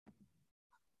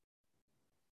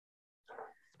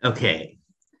Okay,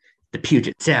 the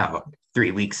Puget Sound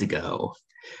 3 weeks ago.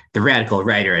 The radical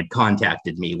writer had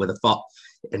contacted me with a fall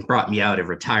and brought me out of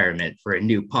retirement for a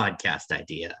new podcast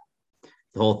idea.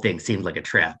 The whole thing seemed like a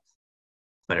trap,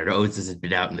 but our noses had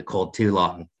been out in the cold too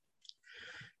long.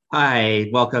 Hi,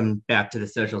 welcome back to the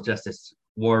Social Justice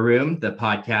War Room, the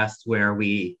podcast where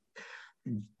we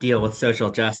deal with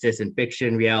social justice and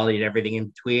fiction, reality, and everything in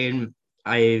between.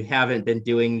 I haven't been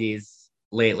doing these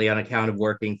lately on account of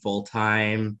working full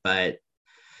time, but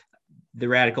the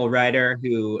radical writer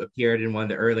who appeared in one of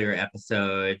the earlier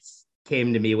episodes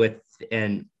came to me with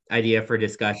an idea for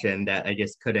discussion that I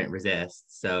just couldn't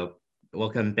resist. So,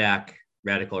 welcome back,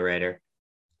 radical writer.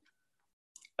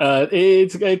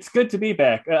 It's good to be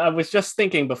back. I was just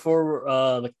thinking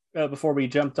before we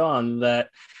jumped on that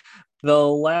the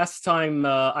last time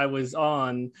I was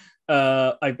on,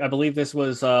 I believe this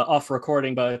was off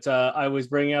recording, but I was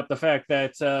bringing up the fact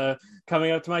that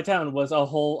coming up to my town was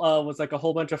like a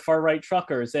whole bunch of far right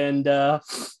truckers, and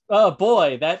oh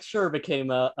boy, that sure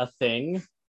became a thing.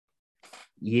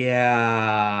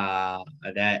 Yeah,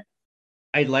 that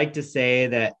I'd like to say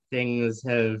that things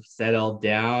have settled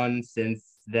down since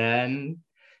then.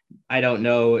 I don't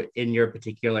know in your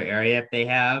particular area if they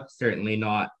have, certainly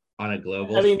not on a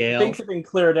global I mean, things scale. have been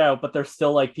cleared out, but there's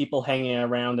still like people hanging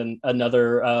around, and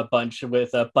another bunch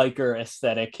with a biker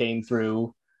aesthetic came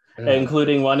through, Ugh.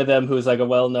 including one of them who's like a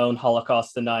well-known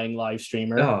Holocaust denying live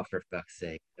streamer. Oh, for fuck's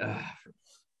sake. Ugh.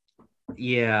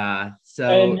 Yeah,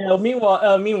 And so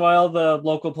meanwhile, the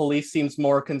local police seems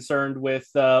more concerned with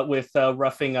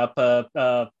roughing up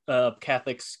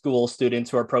Catholic school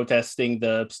students who are protesting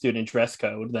the student dress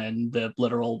code than the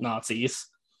literal Nazis.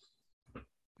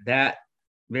 that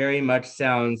very much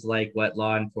sounds like what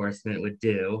law enforcement would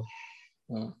do.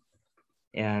 Mm.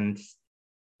 And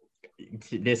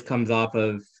this comes off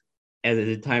of, as at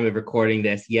the time of recording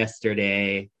this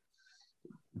yesterday,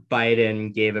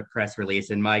 Biden gave a press release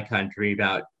in my country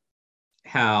about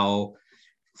how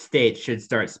states should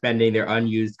start spending their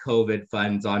unused COVID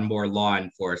funds on more law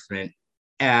enforcement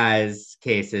as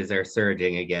cases are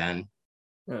surging again.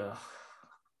 Ugh.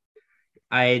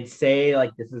 I'd say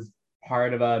like this is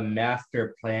part of a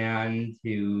master plan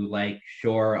to like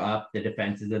shore up the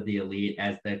defenses of the elite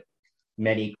as the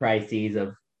many crises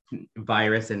of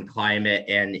virus and climate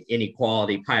and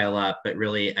inequality pile up. But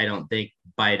really, I don't think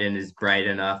Biden is bright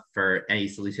enough for any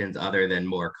solutions other than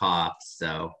more cops.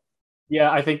 So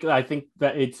Yeah, I think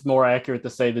that it's more accurate to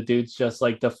say the dude's just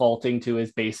like defaulting to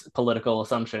his base political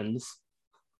assumptions.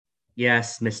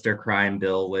 yes, Mr. Crime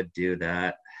Bill would do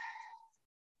that.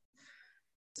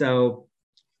 So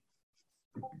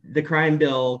the crime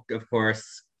bill, of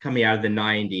course, coming out of the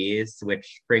 90s,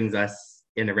 which brings us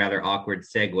in a rather awkward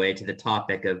segue to the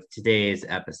topic of today's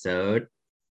episode.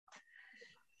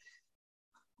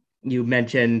 You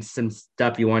mentioned some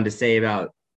stuff you wanted to say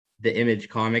about the Image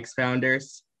Comics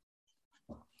founders.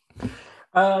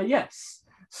 Yes.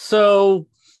 So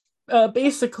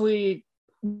basically,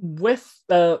 with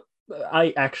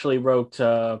I actually wrote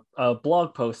a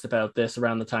blog post about this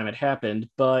around the time it happened,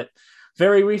 but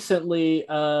very recently,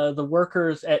 the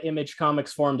workers at Image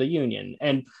Comics formed a union,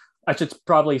 and I should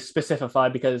probably specify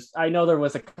because I know there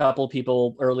was a couple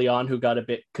people early on who got a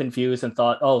bit confused and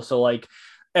thought, oh, so like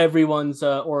everyone's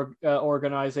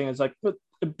organizing. It's like, but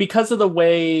because of the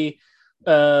way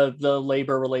the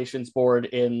labor relations board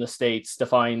in the states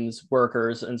defines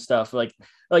workers and stuff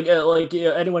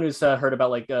anyone who's heard about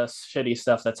like shitty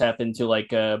stuff that's happened to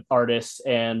like artists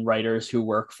and writers who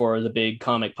work for the big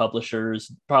comic publishers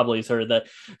probably has heard that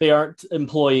they aren't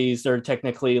employees, they're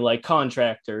technically like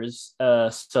contractors,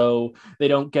 so they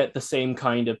don't get the same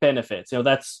kind of benefits.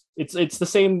 That's it's the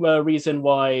same reason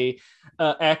why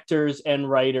actors and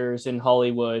writers in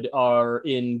Hollywood are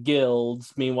in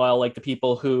guilds. Meanwhile, like the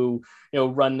people who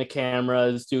run the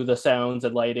cameras, do the sounds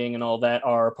and lighting and all that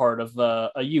are part of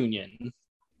a union.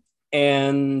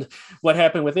 And what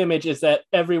happened with Image is that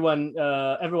everyone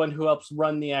who helps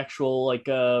run the actual like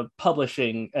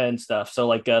publishing and stuff, so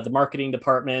like the marketing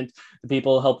department, the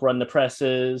people who help run the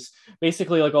presses,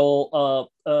 basically like all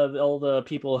the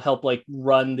people who help like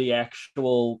run the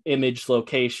actual Image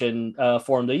location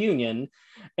form the union.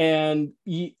 And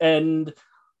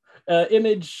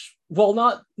Image, well,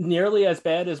 not nearly as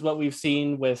bad as what we've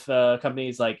seen with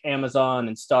companies like Amazon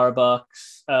and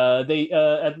Starbucks. They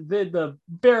did the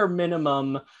bare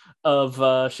minimum of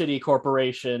shitty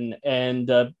corporation,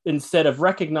 and instead of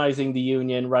recognizing the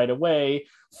union right away,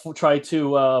 try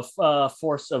to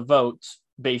force a vote,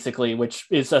 basically, which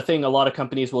is a thing a lot of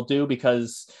companies will do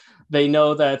because they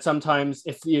know that sometimes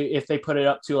if they put it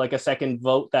up to like a second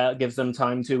vote, that gives them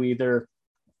time to either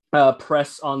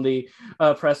press on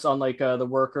like the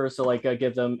workers to like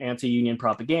give them anti-union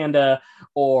propaganda,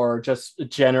 or just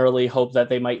generally hope that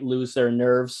they might lose their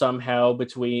nerves somehow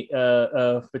between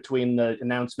the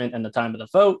announcement and the time of the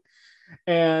vote.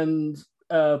 And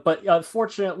but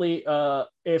unfortunately,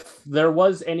 if there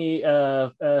was any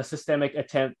systemic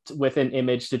attempt with an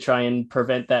image to try and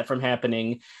prevent that from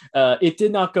happening, it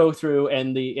did not go through,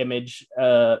 and the image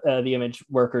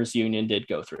workers union did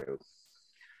go through.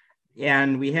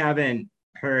 And we haven't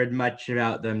heard much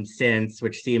about them since,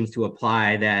 which seems to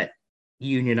apply that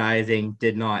unionizing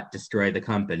did not destroy the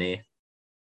company.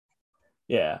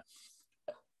 Yeah.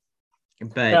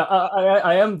 But Yeah,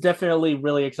 I am definitely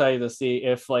really excited to see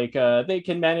if like they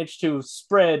can manage to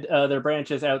spread their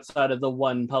branches outside of the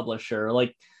one publisher.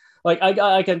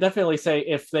 I can definitely say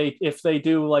if they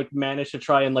do like manage to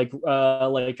try and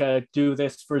do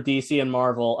this for DC and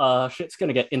Marvel, shit's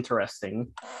gonna get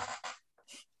interesting.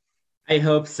 I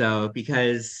hope so,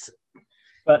 because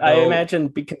But I though, imagine,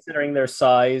 considering their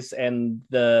size and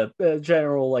the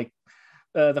general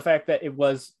the fact that it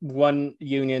was one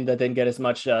union that didn't get as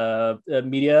much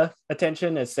media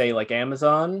attention as say like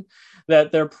Amazon,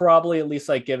 that they're probably at least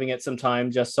like giving it some time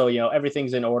just so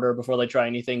everything's in order before they try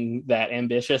anything that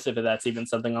ambitious, if that's even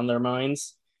something on their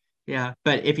minds. yeah,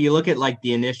 but if you look at like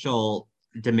the initial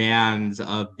demands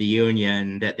of the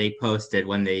union that they posted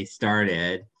when they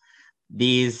started,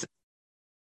 these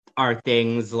are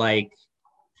things like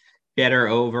better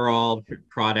overall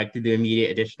product through the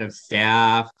immediate addition of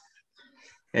staff,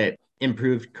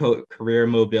 improved career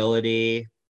mobility,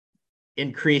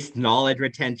 increased knowledge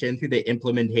retention through the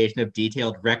implementation of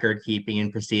detailed record keeping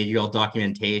and procedural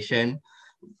documentation,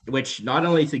 which not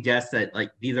only suggests that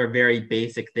like these are very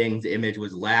basic things Image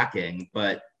was lacking,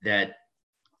 but that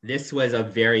this was a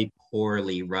very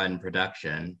poorly run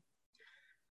production.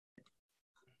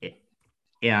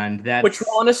 And Which that's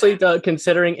honestly,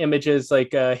 considering Image's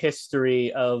like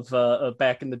history of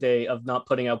back in the day of not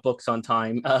putting out books on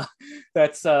time,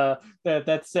 that's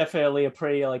definitely a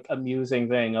pretty like amusing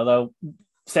thing. Although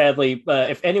sadly,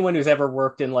 if anyone who's ever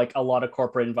worked in like a lot of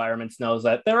corporate environments knows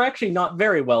that they're actually not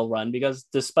very well run, because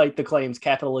despite the claims,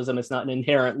 capitalism is not an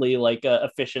inherently like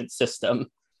efficient system.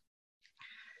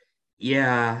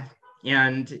 yeah,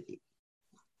 and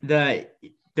the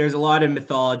there's a lot of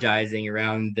mythologizing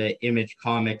around the Image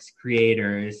Comics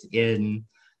creators in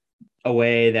a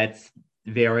way that's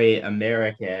very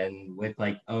American, with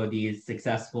like, oh, these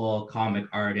successful comic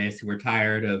artists who were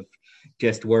tired of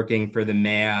just working for the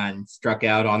man, struck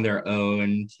out on their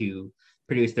own to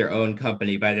produce their own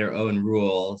company by their own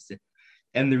rules.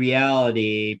 And the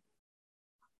reality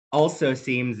also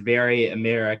seems very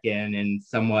American in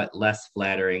somewhat less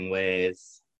flattering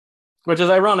ways. Which is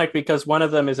ironic because one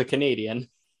of them is a Canadian.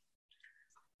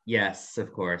 Yes,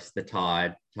 of course, the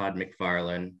Todd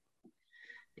McFarlane.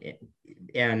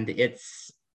 And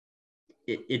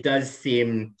it does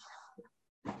seem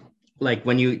like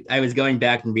I was going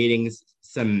back and reading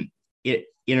some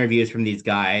interviews from these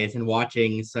guys and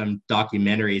watching some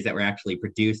documentaries that were actually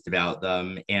produced about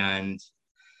them, and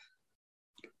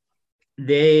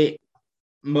they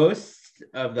most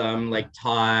of them, like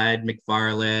Todd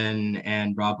McFarlane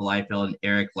and Rob Liefeld and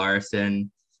Eric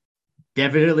Larson,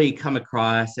 definitely come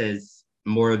across as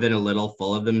more than a little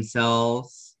full of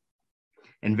themselves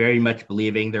and very much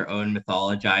believing their own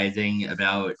mythologizing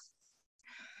about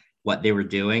what they were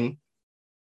doing.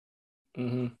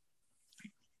 Mm-hmm.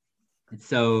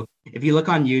 So if you look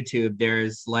on YouTube,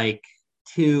 there's like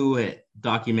two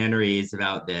documentaries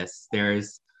about this.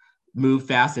 There's Move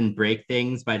Fast and Break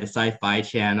Things by the Sci-Fi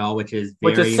Channel, which is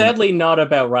Which is very sadly not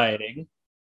about rioting.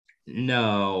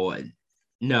 no,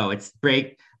 no, it's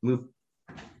Break Move.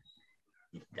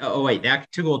 Oh wait, the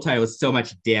actual title is So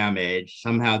Much Damage.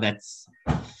 Somehow that's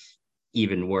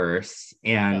even worse.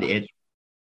 And Oh. it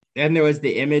then there was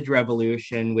the Image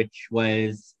Revolution, which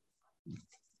was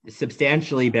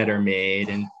substantially better made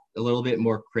and a little bit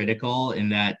more critical in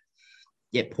that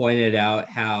it pointed out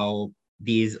how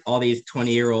all these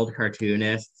 20-year-old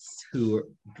cartoonists who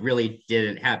really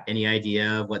didn't have any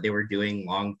idea of what they were doing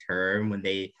long term when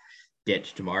they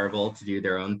ditched Marvel to do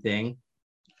their own thing.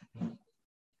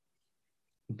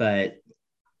 But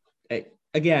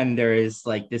again, there is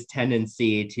like this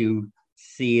tendency to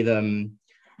see them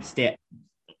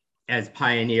as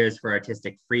pioneers for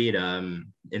artistic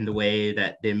freedom in the way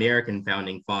that the American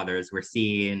founding fathers were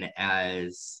seen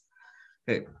as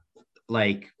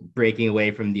like breaking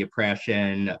away from the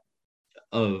oppression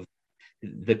of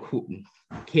the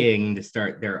king to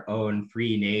start their own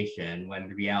free nation, when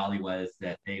the reality was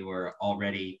that they were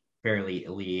already fairly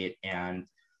elite and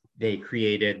they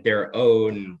created their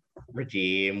own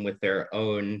regime with their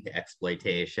own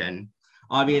exploitation.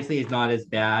 Obviously, it's not as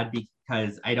bad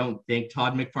because I don't think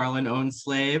Todd McFarlane owns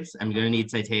slaves. I'm going to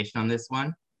need citation on this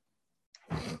one.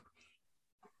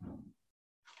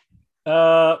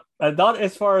 Not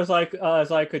as far as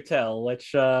I could tell,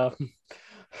 which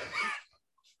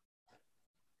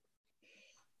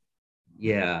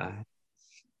Yeah.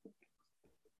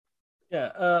 yeah,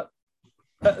 uh,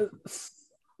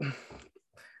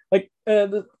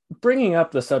 bringing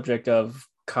up the subject of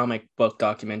comic book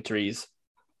documentaries.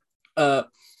 Uh,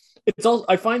 it's all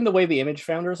I find the way the Image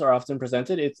founders are often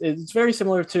presented. It's very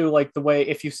similar to like the way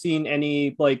if you've seen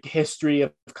any like history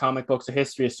of comic books or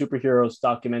history of superheroes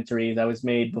documentary that was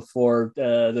made before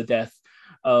the death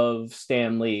of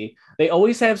Stan Lee. They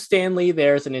always have Stan Lee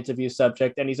there as an interview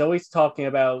subject, and he's always talking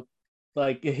about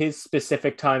like his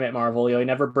specific time at Marvel. He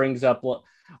never brings up,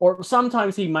 or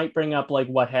sometimes he might bring up like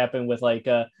what happened with like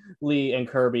Lee and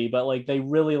Kirby, but like they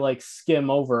really like skim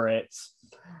over it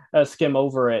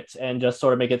and just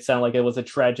sort of make it sound like it was a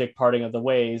tragic parting of the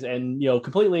ways, and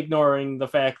completely ignoring the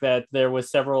fact that there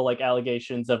was several like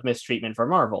allegations of mistreatment for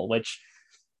Marvel, which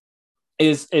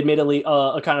is admittedly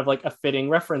a kind of like a fitting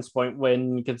reference point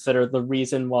when you consider the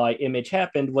reason why Image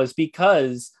happened was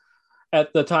because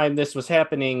at the time this was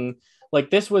happening, like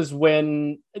this was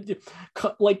when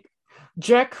like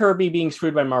Jack Kirby being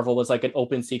screwed by Marvel was like an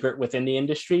open secret within the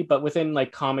industry, but within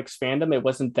like comics fandom, it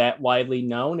wasn't that widely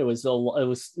known. It was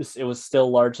still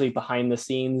largely behind the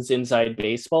scenes inside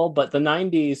baseball. But the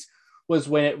 '90s was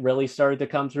when it really started to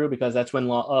come through because that's when a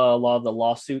lot of the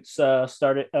lawsuits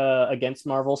started against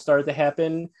Marvel started to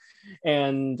happen,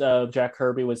 and Jack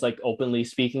Kirby was like openly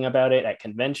speaking about it at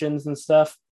conventions and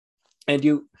stuff.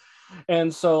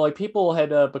 And so like people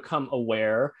had become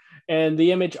aware, and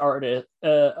the Image artists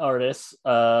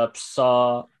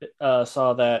saw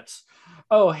that,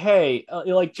 oh hey,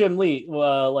 like Jim Lee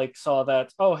like saw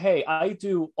that, oh hey, I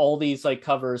do all these like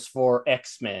covers for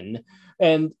X-Men,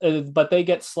 and but they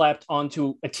get slapped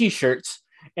onto a t-shirt,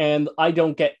 and I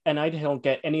don't get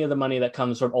any of the money that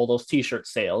comes from all those t-shirt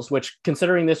sales, which,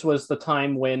 considering this was the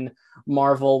time when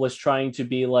Marvel was trying to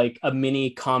be like a mini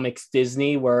comics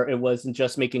Disney, where it wasn't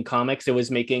just making comics, it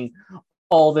was making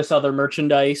all this other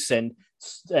merchandise and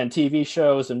TV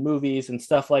shows and movies and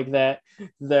stuff like that.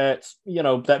 That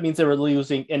means they were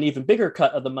losing an even bigger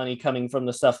cut of the money coming from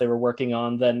the stuff they were working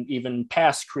on than even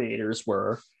past creators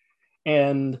were.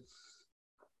 And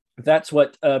that's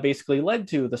what basically led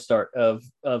to the start of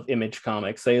Image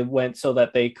Comics. They went so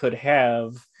that they could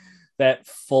have that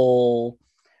full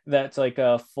that's like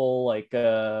a full like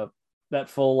that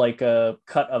full like a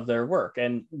cut of their work.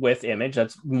 And with Image,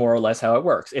 that's more or less how it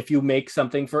works. If you make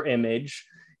something for Image,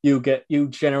 you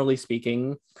generally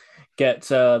speaking get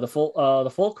the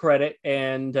full credit,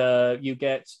 and you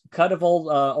get cut of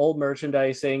old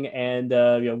merchandising, and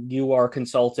you are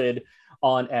consulted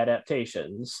on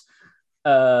adaptations.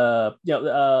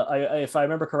 If I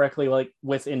remember correctly, like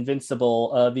with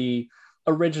Invincible, the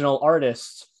original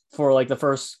artist for like the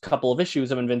first couple of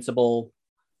issues of Invincible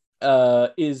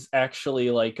is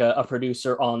actually like a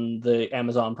producer on the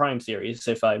Amazon Prime series,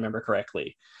 if I remember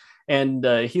correctly. And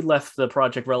he left the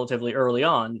project relatively early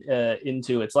on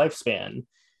into its lifespan.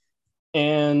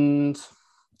 And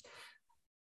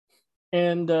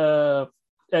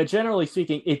generally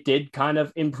speaking, it did kind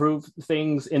of improve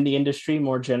things in the industry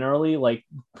more generally. Like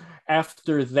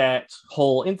after that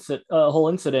whole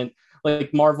incident,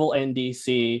 like Marvel and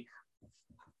DC,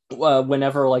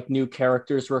 whenever like new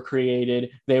characters were created,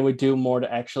 they would do more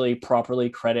to actually properly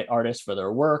credit artists for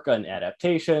their work on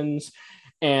adaptations,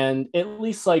 and at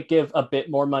least like give a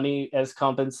bit more money as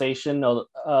compensation,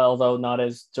 although not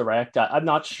as direct. I'm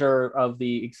not sure of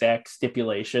the exact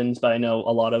stipulations, but I know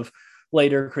a lot of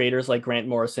later creators like Grant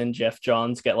Morrison, Jeff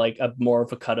Johns get like a more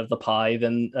of a cut of the pie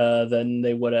than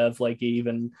they would have like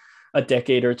even a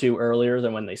decade or two earlier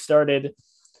than when they started.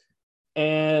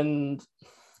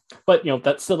 But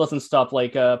that still doesn't stop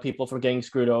like people from getting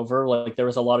screwed over. Like there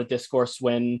was a lot of discourse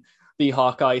when the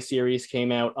Hawkeye series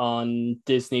came out on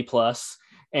Disney Plus,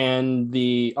 and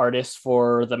the artists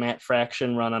for the Matt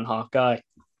Fraction run on Hawkeye,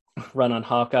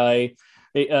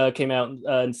 they came out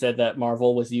and said that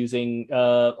Marvel was using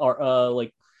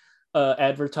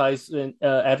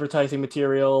advertising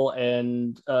material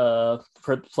and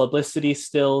publicity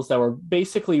stills that were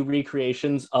basically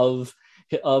recreations of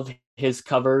his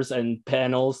covers and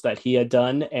panels that he had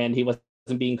done, and he wasn't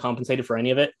being compensated for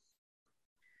any of it.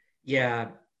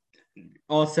 Yeah.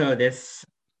 Also,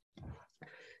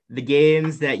 the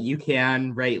games that you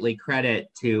can rightly credit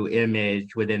to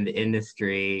Image within the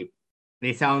industry,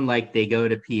 they sound like they go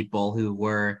to people who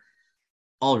were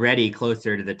already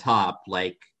closer to the top,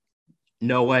 like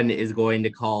no one is going to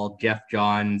call Jeff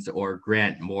Johns or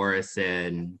Grant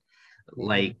Morrison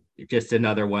like just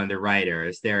another one of the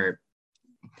writers. They're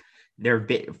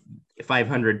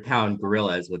 500-pound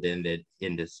gorillas within the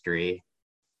industry.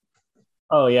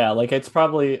 Oh yeah, like it's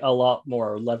probably a lot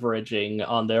more leveraging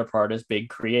on their part as big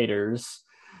creators.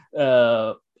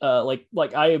 Like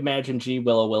I imagine G.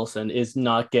 Willow Wilson is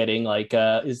not getting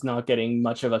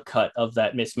much of a cut of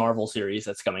that Miss Marvel series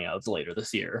that's coming out later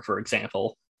this year, for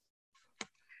example.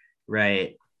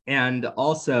 Right. And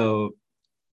also,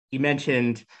 you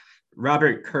mentioned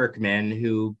Robert Kirkman,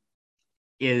 who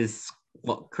is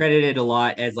credited a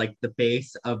lot as like the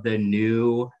base of the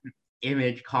new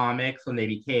Image comics when they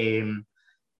became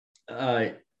uh,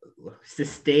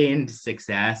 sustained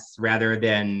success rather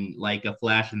than like a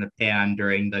flash in the pan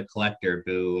during the collector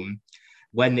boom,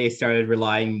 when they started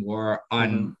relying more Mm-hmm.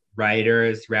 on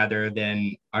writers rather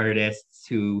than artists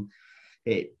who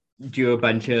drew a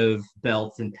bunch of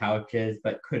belts and pouches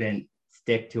but couldn't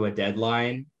stick to a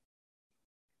deadline.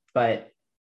 But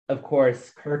of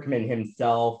course, Kirkman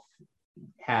himself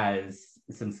has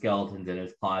some skeletons in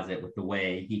his closet with the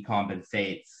way he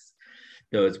compensates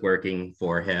those working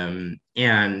for him.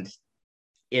 And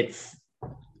it's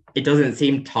it doesn't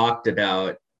seem talked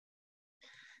about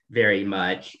very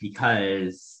much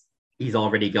because he's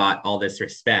already got all this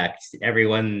respect.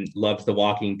 Everyone loves The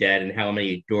Walking Dead and how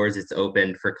many doors it's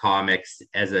opened for comics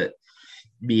as a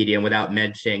medium, without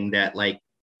mentioning that like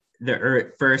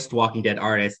the first Walking Dead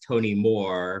artist, Tony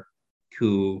Moore,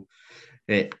 who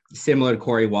similar to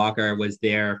Cory Walker, was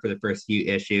there for the first few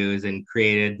issues and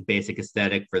created the basic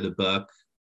aesthetic for the book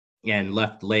and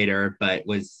left later, but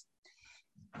was,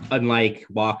 unlike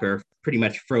Walker, pretty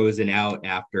much frozen out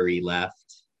after he left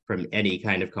from any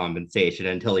kind of compensation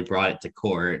until he brought it to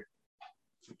court.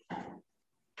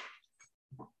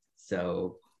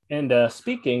 So, And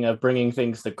speaking of bringing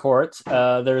things to court,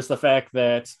 there's the fact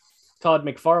that Todd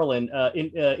McFarlane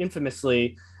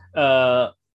infamously, he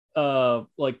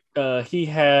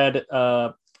had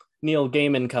Neil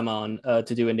Gaiman come on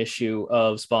to do an issue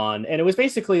of Spawn, and it was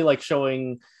basically like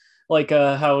showing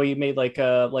how he made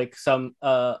some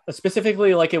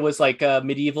specifically like it was like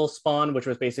medieval Spawn, which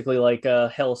was basically like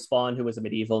Hell Spawn, who was a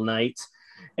medieval knight,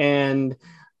 and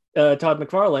Todd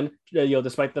McFarlane,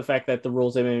 despite the fact that the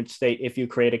rules of Image state if you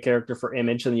create a character for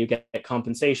Image, then you get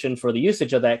compensation for the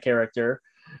usage of that character,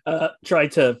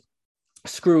 tried to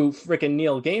screw freaking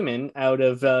Neil Gaiman out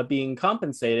of being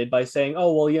compensated by saying,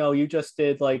 "Oh well, you just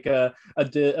did like a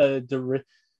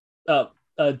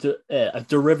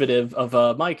derivative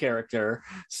of my character,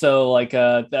 so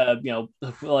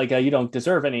you don't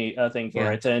deserve anything for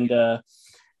yeah. it."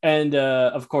 And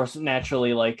of course,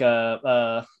 naturally,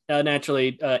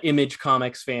 Image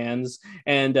Comics fans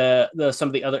and some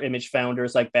of the other Image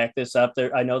founders like back this up.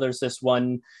 I know there's this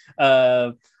one.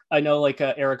 I know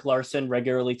Eric Larson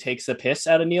regularly takes a piss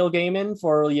out of Neil Gaiman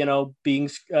for being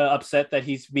upset that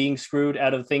he's being screwed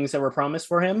out of things that were promised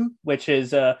for him, which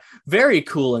is very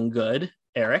cool and good,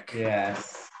 Eric.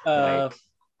 Yes. Uh,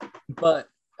 but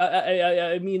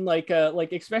I mean,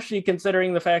 especially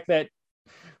considering the fact that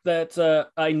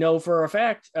I know for a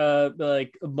fact,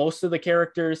 like most of the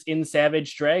characters in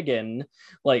Savage Dragon,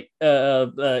 in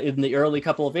the early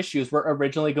couple of issues, were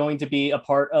originally going to be a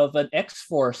part of an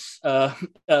X-Force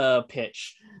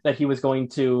pitch that he was going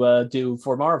to do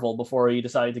for Marvel before he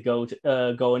decided to go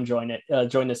and join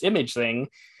this Image thing,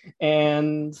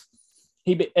 and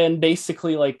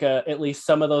basically at least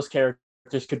some of those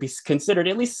characters could be considered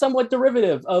at least somewhat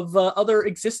derivative of other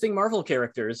existing Marvel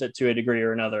characters to a degree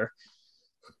or another.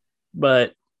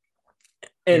 But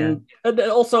and yeah.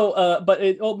 Also but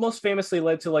it most famously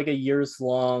led to like a years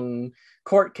long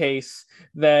court case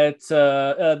that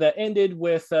that ended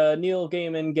with Neil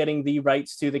Gaiman getting the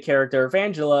rights to the character of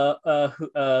Angela,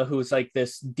 who's like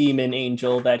this demon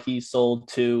angel that he sold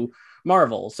to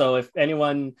Marvel. So if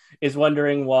anyone is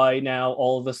wondering why now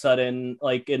all of a sudden,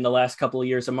 like in the last couple of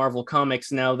years of Marvel Comics,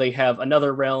 now they have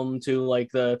another realm to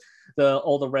like the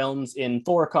all the realms in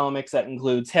Thor comics that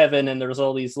includes heaven, and there's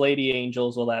all these lady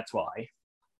angels. Well, that's why.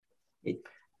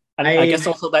 I guess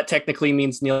also that technically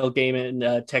means Neil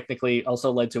Gaiman technically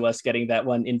also led to us getting that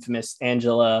one infamous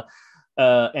Angela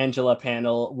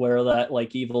panel where that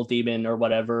like evil demon or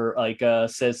whatever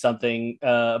says something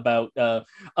about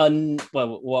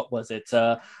what was it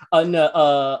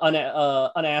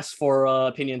unasked for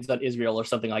opinions on Israel or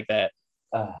something like that.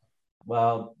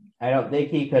 Well, I don't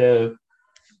think he could have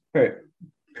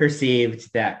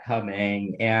perceived that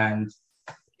coming. And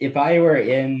if I were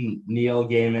in Neil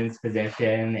Gaiman's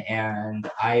position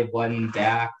and I won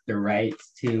back the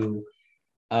rights to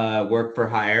work for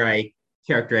hire, I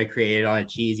character I created on a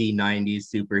cheesy 90s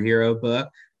superhero book.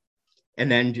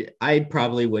 And then I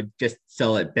probably would just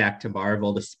sell it back to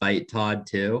Marvel to spite Todd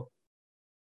too.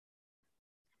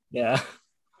 Yeah.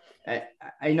 I,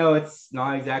 I know it's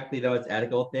not exactly though it's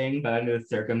ethical thing, but under the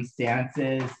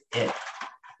circumstances, it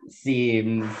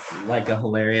seems like a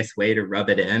hilarious way to rub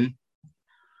it in.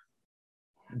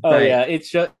 Oh But yeah, it's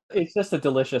just a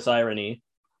delicious irony.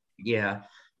 yeah,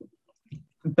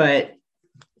 but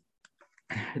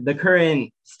the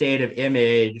current state of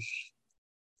image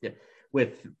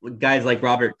with guys like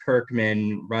Robert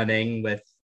Kirkman running with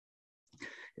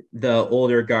the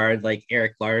older guard like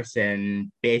Eric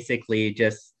Larson basically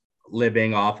just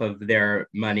living off of their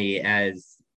money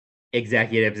as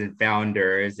executives and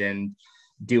founders and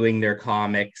doing their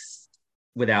comics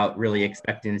without really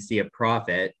expecting to see a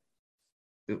profit,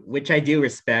 which I do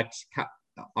respect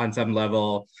on some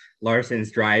level.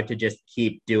 Larson's drive to just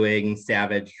keep doing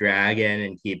Savage Dragon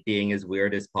and keep being as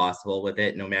weird as possible with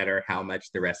it, no matter how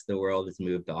much the rest of the world has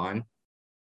moved on.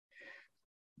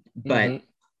 But Mm-hmm.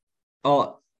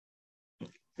 all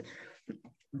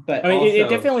but I mean, it also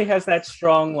definitely has that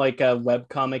strong like web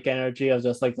comic energy of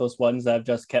just like those ones that have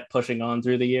just kept pushing on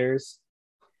through the years.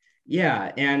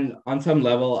 yeah, and on some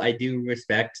level I do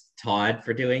respect Todd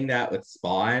for doing that with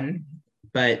Spawn,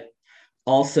 but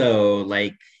also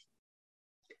like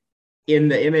in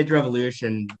the Image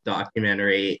Revolution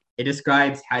documentary, it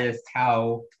describes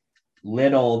how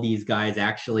little these guys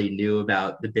actually knew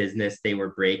about the business they were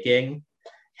breaking,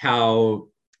 how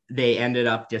they ended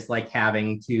up just like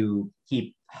having to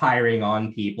keep hiring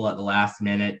on people at the last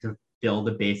minute to fill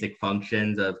the basic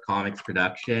functions of comics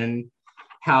production,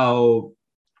 how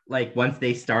like once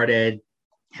they started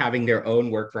having their own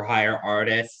work for hire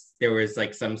artists, there was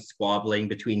like some squabbling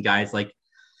between guys like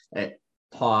uh,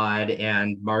 Todd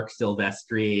and Mark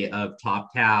Silvestri of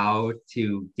Top Cow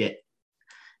to get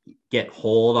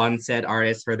hold on said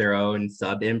artists for their own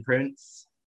sub imprints.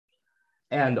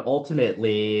 And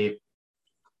ultimately,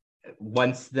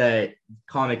 once the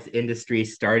comics industry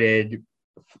started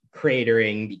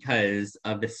cratering because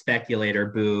of the speculator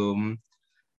boom,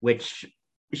 which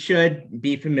should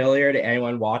be familiar to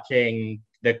anyone watching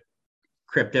the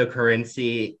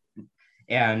cryptocurrency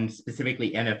and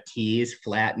specifically NFTs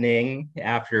flattening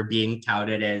after being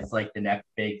touted as like the next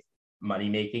big money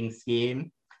making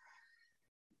scheme.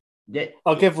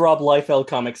 I'll give Rob Liefeld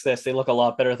comics this. They look a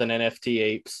lot better than NFT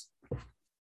apes.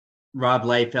 Rob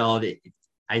Liefeld,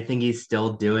 I think he's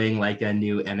still doing like a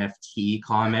new NFT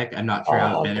comic. I'm not sure how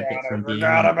it Oh god, benefits I from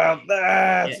forgot being about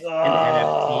that. an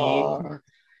NFT,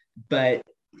 but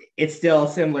it's still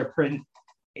similar print.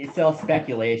 It's still a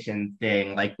speculation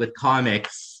thing. Like with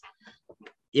comics,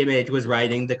 Image was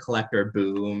riding the collector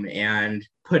boom and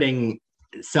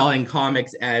selling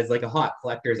comics as like a hot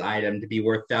collector's item to be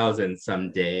worth thousands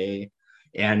someday,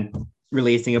 and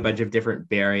releasing a bunch of different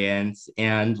variants.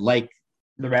 And like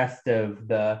the rest of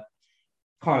the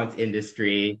comics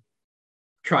industry,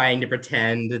 trying to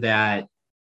pretend that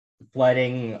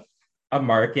flooding a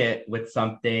market with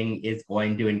something is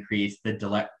going to increase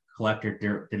the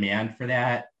collector demand for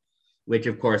that, which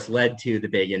of course led to the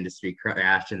big industry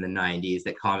crash in the 90s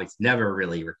that comics never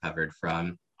really recovered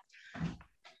from.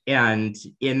 And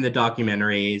in the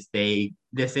documentaries,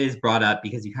 this is brought up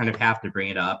because you kind of have to bring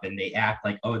it up, and they act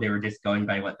like, oh, they were just going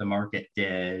by what the market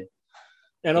did.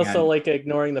 And also, And like,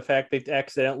 ignoring the fact they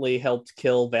accidentally helped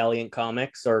kill Valiant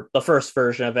Comics, or the first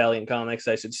version of Valiant Comics,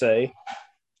 I should say.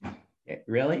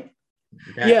 really,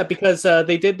 Yeah, that because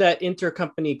they did that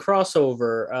intercompany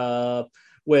crossover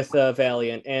with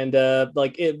Valiant, and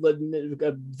like it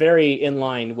very in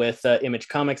line with Image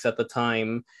Comics at the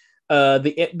time.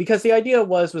 Because the idea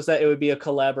was that it would be a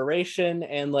collaboration,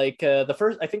 and like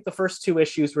I think the first two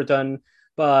issues were done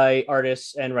by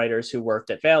artists and writers who worked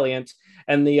at Valiant,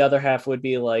 and the other half would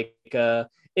be like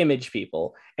Image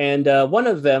people. And one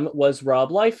of them was Rob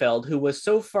Liefeld, who was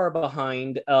so far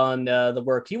behind on the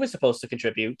work he was supposed to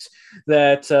contribute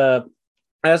that,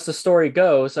 as the story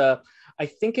goes, I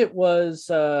think it was,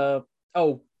 I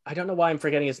don't know why I'm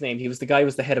forgetting his name. He was the guy who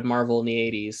was the head of Marvel in the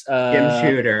 80s. Jim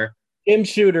Shooter. Jim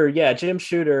Shooter, yeah, Jim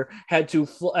Shooter had to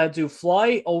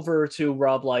fly over to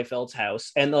Rob Liefeld's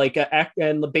house and like act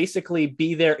and basically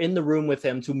be there in the room with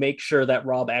him to make sure that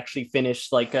Rob actually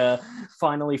finished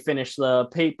finally finished the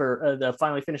paper,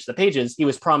 finally finished the pages he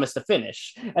was promised to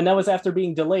finish, and that was after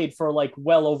being delayed for like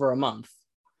well over a month.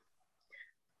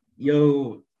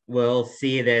 You will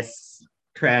see this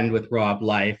trend with Rob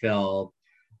Liefeld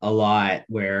a lot,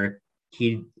 where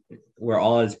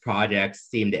all his projects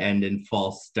seem to end in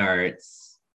false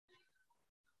starts,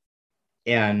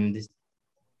 and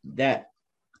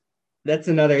that's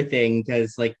another thing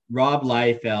because like Rob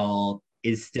Liefeld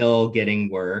is still getting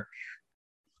work,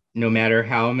 no matter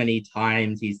how many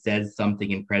times he says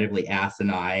something incredibly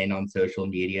asinine on social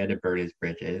media to burn his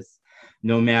bridges,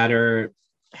 no matter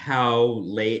how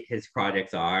late his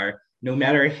projects are, no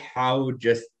matter how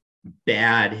just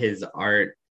bad his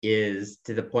art is,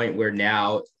 to the point where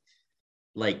now,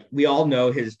 like, we all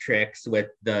know his tricks with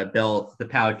the belts, the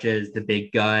pouches, the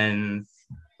big guns,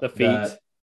 The the feet.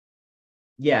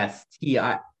 yes,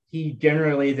 he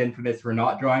generally is infamous for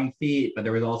not drawing feet, but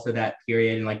there was also that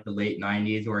period in like the late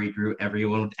 90s where he drew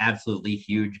everyone with absolutely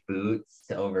huge boots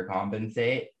to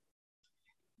overcompensate.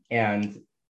 And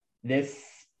this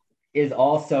is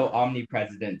also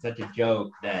omnipresent, such a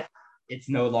joke that it's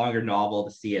no longer novel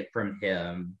to see it from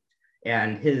him.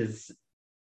 And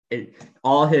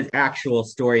all his actual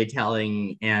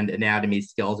storytelling and anatomy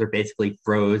skills are basically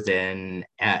frozen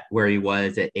at where he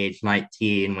was at age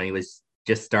 19 when he was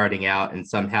just starting out and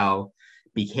somehow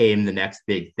became the next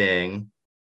big thing.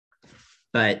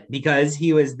 But because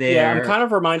he was Yeah, I'm there, kind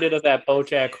of reminded of that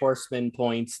BoJack Horseman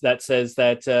point that says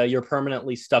that you're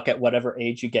permanently stuck at whatever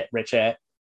age you get rich at.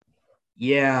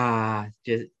 yeah,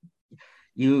 just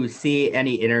you see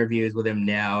any interviews with him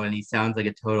now, and he sounds like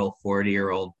a total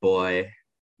 40-year-old boy.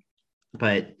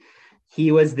 But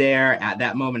he was there at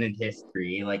that moment in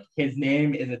history. Like, his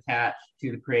name is attached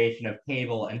to the creation of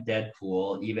Cable and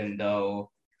Deadpool, even though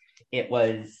it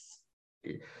was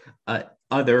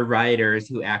other writers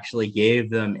who actually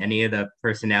gave them any of the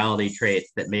personality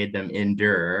traits that made them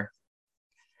endure.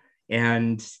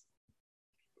 And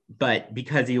but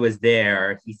because he was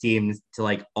there, he seems to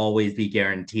like always be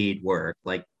guaranteed work.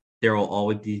 Like, there will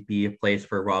always be a place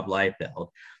for Rob Liefeld.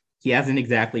 He hasn't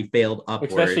exactly failed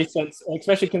Especially upwards.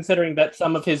 especially considering that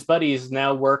some of his buddies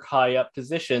now work high up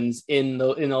positions in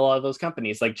a lot of those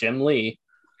companies, like Jim Lee.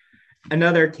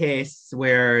 Another case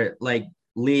where like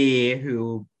Lee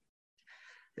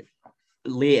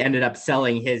ended up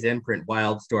selling his imprint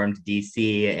Wildstorm to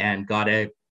DC and got a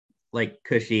like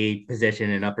cushy position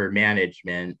in upper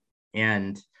management,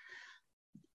 and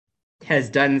has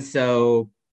done so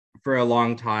for a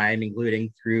long time,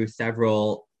 including through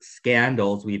several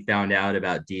scandals we found out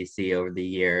about DC over the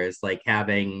years, like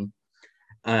having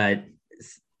a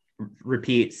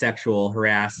repeat sexual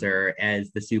harasser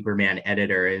as the Superman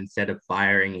editor instead of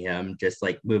firing him, just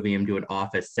like moving him to an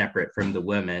office separate from the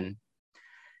women.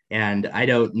 And I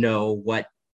don't know what,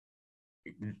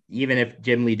 even if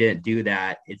Jim Lee didn't do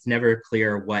that, it's never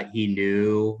clear what he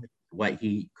knew, what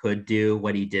he could do,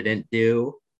 what he didn't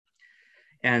do.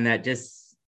 And that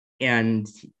just, and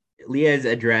Leah's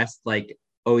addressed like,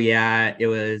 oh yeah, it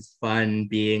was fun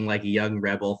being like a young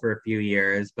rebel for a few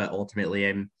years, but ultimately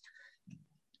I'm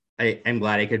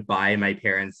glad I could buy my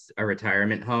parents a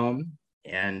retirement home.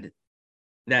 And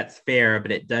that's fair,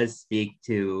 but it does speak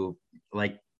to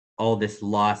like all this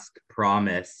lost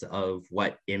promise of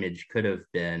what Image could have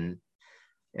been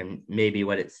and maybe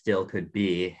what it still could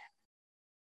be.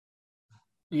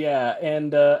 Yeah,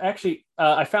 and actually,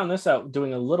 I found this out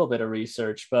doing a little bit of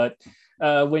research, but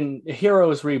when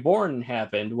Heroes Reborn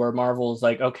happened, where Marvel's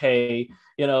like, okay,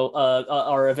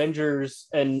 our Avengers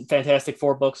and Fantastic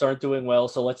Four books aren't doing well,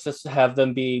 so let's just have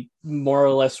them be more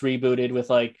or less rebooted with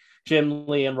like Jim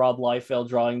Lee and Rob Liefeld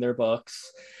drawing their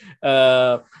books.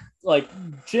 Like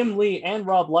Jim Lee and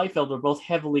Rob Liefeld were both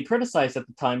heavily criticized at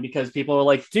the time because people were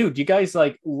like, dude, you guys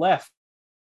like left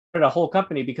a whole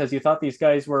company because you thought these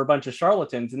guys were a bunch of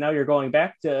charlatans, and now you're going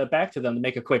back to them to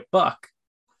make a quick buck.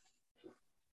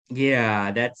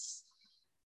 Yeah, that's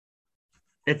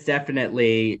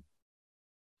definitely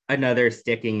another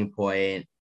sticking point.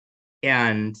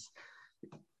 And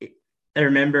I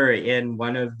remember in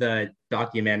one of the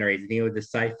documentaries, I think it was the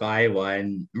sci-fi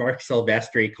one, Mark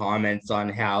Silvestri comments on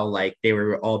how like they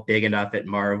were all big enough at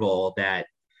Marvel that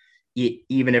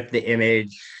even if the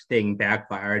Image thing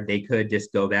backfired, they could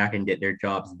just go back and get their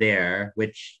jobs there,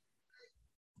 which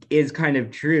is kind of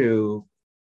true,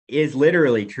 is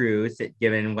literally true,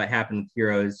 given what happened with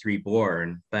Heroes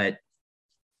Reborn. But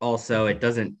also, it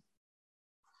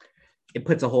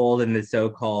puts a hold in the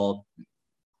so-called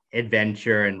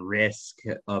adventure and risk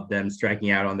of them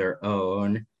striking out on their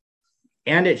own.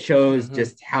 And it shows Mm-hmm.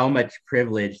 just how much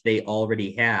privilege they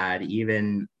already had.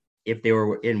 Even if they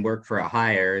were in work for a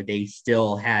hire, they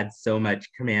still had so much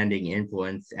commanding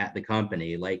influence at the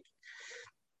company. Like,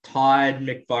 Todd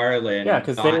Yeah, McFarlane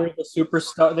because they got, were the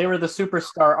superstar. They were the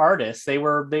superstar artists. They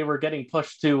were getting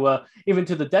pushed to even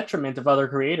to the detriment of other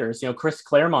creators. Chris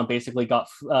Claremont basically got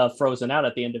frozen out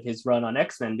at the end of his run on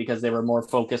X-Men because they were more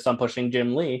focused on pushing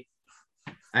Jim Lee.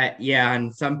 yeah,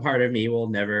 and some part of me will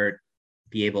never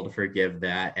be able to forgive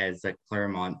that as a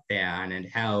Claremont fan, and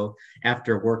how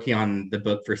after working on the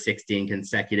book for 16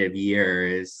 consecutive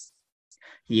years,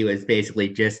 he was basically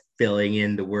just filling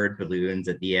in the word balloons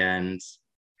at the end.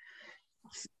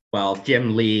 While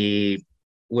Jim Lee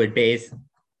would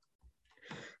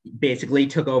basically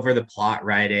took over the plot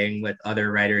writing with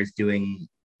other writers doing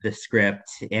the script,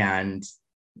 and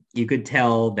you could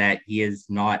tell that he is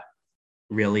not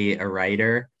really a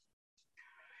writer.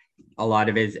 A lot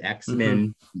of his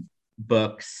X-Men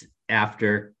books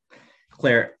after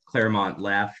Claremont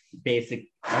left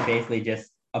basically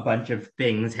just a bunch of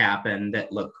things happen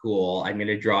that look cool. I'm going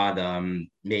to draw them.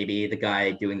 Maybe the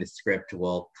guy doing the script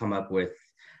will come up with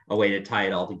a way to tie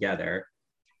it all together.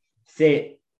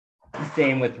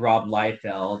 Same with Rob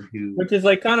Liefeld, which is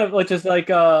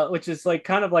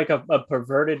kind of like a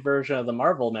perverted version of the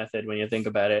Marvel method when you think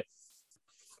about it.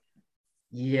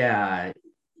 Yeah,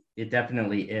 it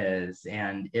definitely is,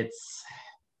 and it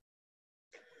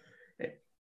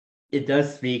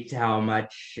does speak to how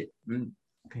much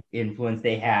influence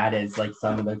they had as like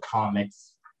some of the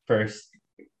comics first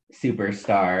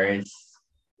superstars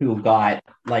who got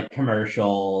like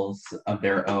commercials of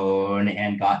their own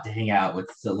and got to hang out with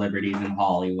celebrities in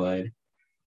Hollywood,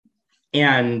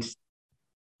 and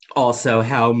also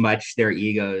how much their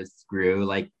egos grew.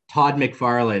 Like Todd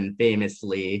McFarlane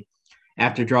famously,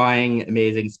 after drawing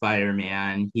Amazing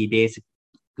Spider-Man, he basically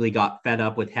got fed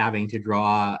up with having to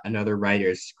draw another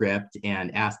writer's script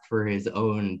and asked for his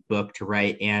own book to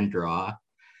write and draw,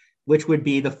 which would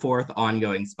be the fourth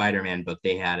ongoing Spider-Man book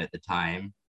they had at the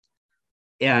time.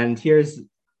 And here's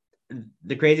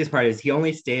the craziest part is he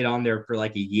only stayed on there for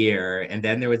like a year, and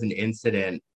then there was an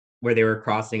incident where they were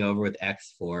crossing over with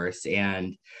X-Force,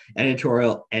 and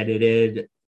editorial edited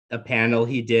a panel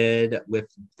he did with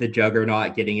the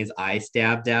Juggernaut getting his eye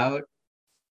stabbed out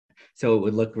so it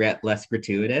would look less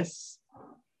gratuitous.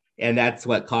 And that's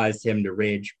what caused him to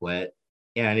rage quit.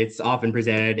 And it's often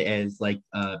presented as like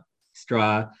a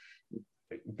straw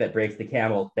that breaks the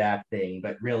camel's back thing,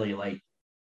 but really, like,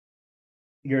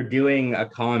 you're doing a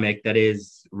comic that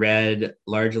is read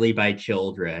largely by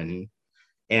children,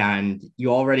 and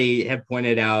you already have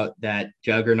pointed out that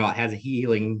Juggernaut has a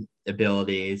healing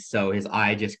ability, so his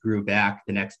eye just grew back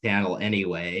the next panel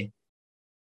anyway.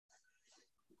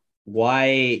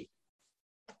 Why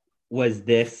was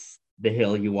this the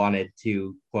hill you wanted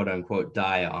to quote unquote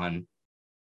die on?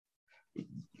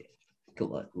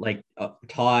 Like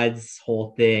Todd's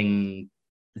whole thing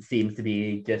seems to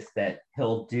be just that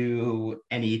he'll do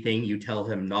anything you tell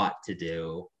him not to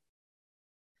do.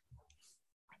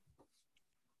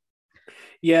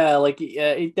 Yeah, like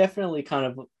it definitely kind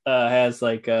of has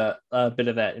like a bit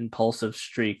of that impulsive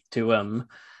streak to him,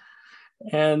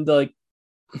 and like,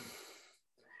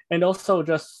 and also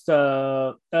just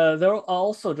there are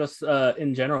also just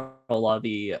in general a lot of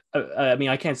the. I mean,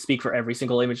 I can't speak for every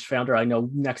single Image founder. I know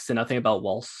next to nothing about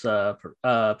Waltz.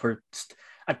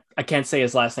 I can't say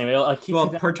his last name.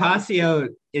 Portacio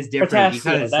is different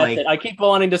because that's like it. I keep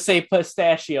wanting to say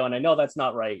pistachio, and I know that's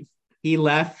not right. He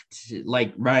left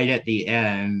like right at the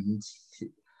end,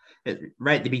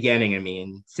 right at the beginning. I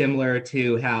mean, similar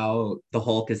to how the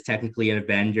Hulk is technically an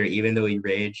Avenger, even though he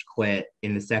rage quit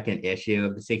in the second issue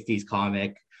of the 60s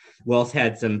comic. Wells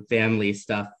had some family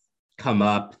stuff come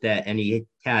up and he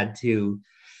had to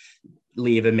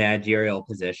leave a managerial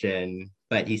position,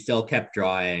 but he still kept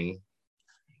drawing.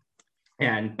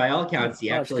 And by all accounts,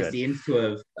 he actually seems to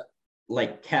have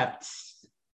like kept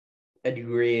a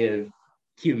degree of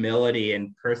humility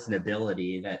and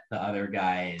personability that the other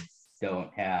guys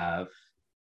don't have.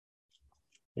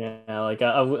 Yeah, like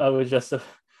I was just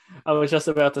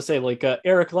about to say, like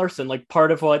Eric Larson, like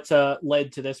part of what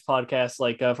led to this podcast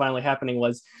like finally happening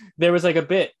was there was like a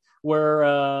bit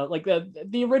where like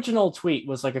the original tweet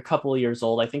was like a couple of years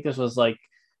old. I think this was like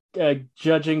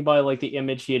judging by like the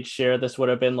image he had shared, this would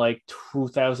have been like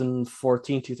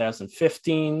 2014,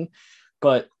 2015,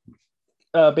 but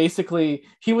basically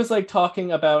he was like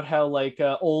talking about how like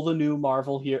all the new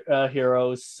Marvel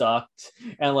heroes sucked,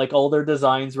 and like all their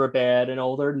designs were bad and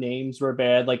all their names were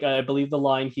bad. Like I believe the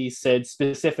line he said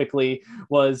specifically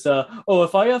was oh,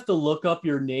 if I have to look up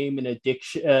your name in a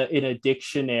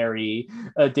dictionary,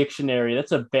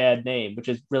 that's a bad name, which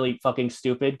is really fucking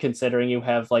stupid considering you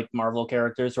have like Marvel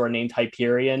characters who are named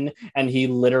Hyperion, and he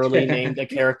literally named a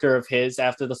character of his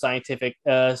after the scientific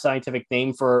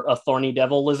name for a thorny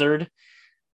devil lizard.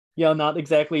 Yeah, not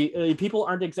exactly. People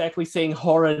aren't exactly saying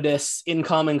horrendous in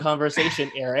common conversation,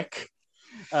 Eric.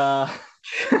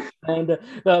 And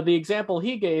the example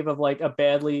he gave of like a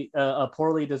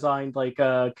poorly designed like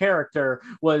character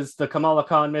was the Kamala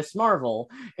Khan Miss Marvel.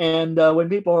 And when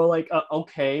people are like,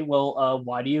 okay, well,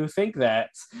 why do you think that?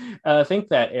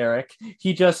 Eric?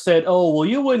 He just said, oh, well,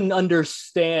 you wouldn't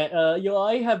understand.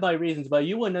 I have my reasons, but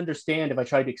you wouldn't understand if I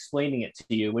tried explaining it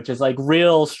to you, which is like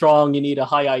real strong. You need a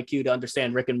high IQ to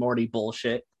understand Rick and Morty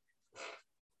bullshit.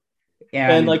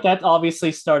 And like that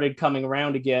obviously started coming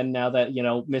around again now that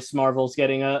Miss Marvel's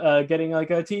getting like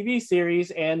a TV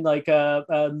series, and like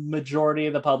a majority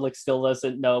of the public still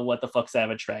doesn't know what the fuck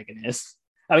Savage Dragon is.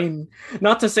 I mean,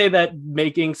 not to say that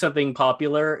making something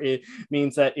popular it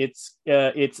means that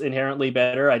it's inherently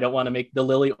better. I don't want to make the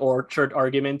Lily Orchard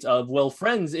argument of, well,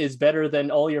 Friends is better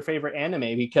than all your favorite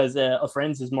anime because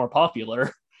Friends is more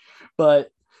popular, but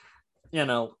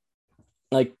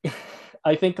like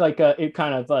I think like it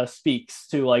kind of speaks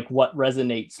to like what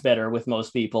resonates better with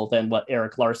most people than what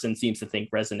Eric Larson seems to think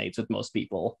resonates with most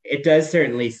people. It does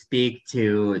certainly speak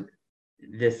to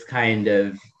this kind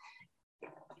of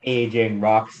aging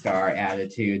rock star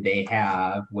attitude they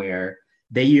have, where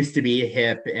they used to be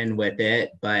hip and with it,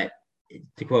 but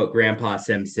to quote Grandpa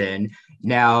Simpson,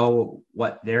 now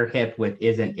what they're hip with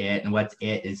isn't it, and what's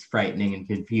it is frightening and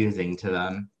confusing to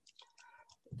them.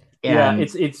 And yeah,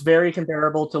 it's very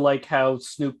comparable to like how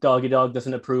Snoop Doggy Dogg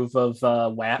doesn't approve of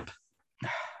WAP.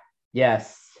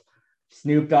 Yes,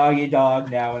 Snoop Doggy Dogg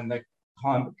now in the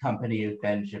company of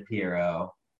Ben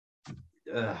Shapiro.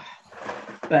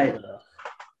 But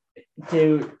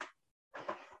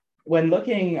when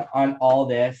looking on all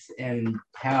this and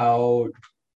how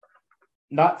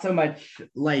not so much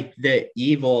like the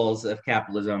evils of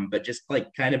capitalism, but just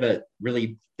like kind of a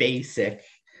really basic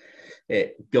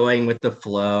going with the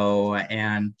flow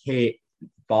and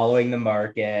following the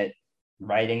market,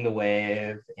 riding the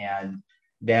wave, and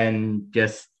then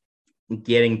just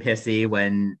getting pissy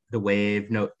when the wave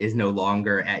is no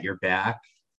longer at your back.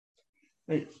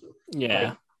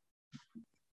 Yeah.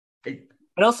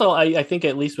 And also, I think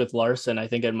at least with Larson, I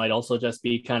think it might also just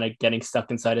be kind of getting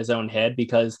stuck inside his own head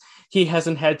because he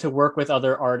hasn't had to work with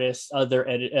other artists,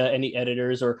 any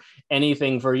editors or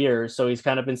anything for years. So he's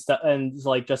kind of been stuck and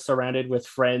like just surrounded with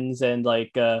friends and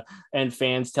like and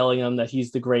fans telling him that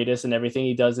he's the greatest and everything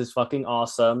he does is fucking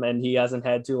awesome. And he hasn't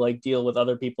had to like deal with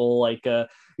other people like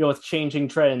with changing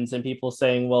trends and people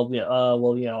saying,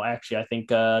 actually, I think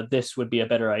this would be a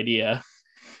better idea.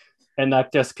 And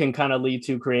that just can kind of lead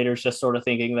to creators just sort of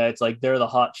thinking that it's like they're the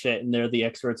hot shit and they're the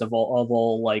experts of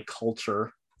all like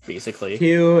culture, basically.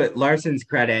 To Larson's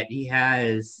credit, he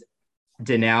has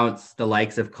denounced the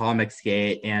likes of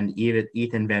Comicsgate and even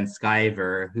Ethan Van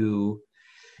Sciver, who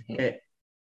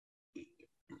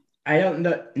I don't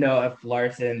know if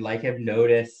Larson like have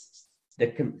noticed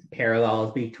the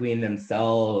parallels between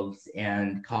themselves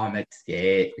and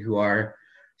Comicsgate, who are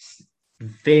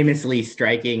famously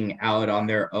striking out on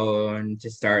their own to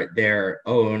start their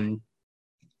own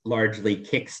largely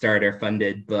Kickstarter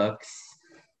funded books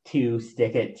to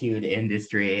stick it to the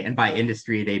industry. And by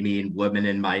industry, they mean women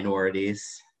and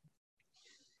minorities.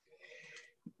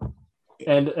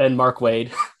 And Mark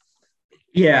Waid.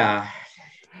 Yeah.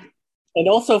 And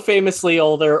also famously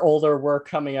all their older work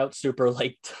coming out super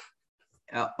late.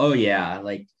 Oh yeah,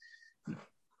 like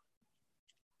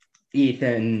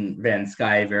Ethan Van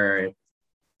Sciver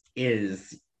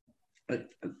is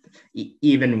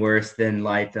even worse than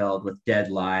Liefeld with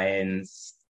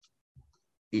deadlines.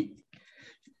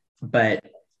 But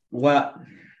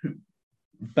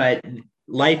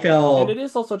Liefeld... And it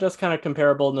is also just kind of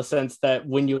comparable in the sense that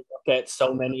when you look at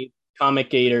so many comic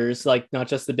gators, like not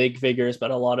just the big figures, but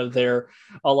a lot of their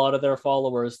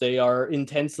followers, they are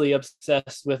intensely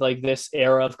obsessed with like this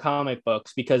era of comic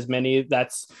books because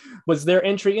was their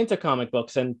entry into comic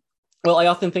books. And well, I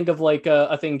often think of like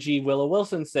a thing G. Willow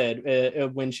Wilson said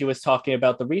when she was talking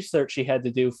about the research she had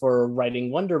to do for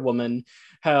writing Wonder Woman,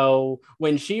 how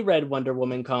when she read Wonder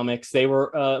Woman comics, they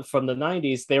were from the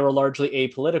 90s, they were largely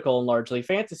apolitical and largely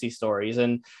fantasy stories.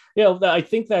 And, I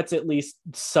think that's at least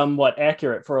somewhat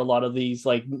accurate for a lot of these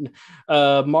like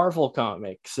Marvel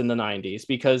comics in the 90s,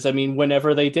 because I mean,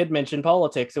 whenever they did mention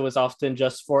politics, it was often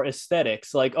just for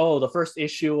aesthetics. Like, oh, the first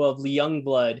issue of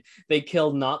Youngblood, they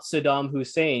killed not Saddam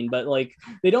Hussein, but like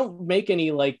they don't make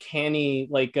any like canny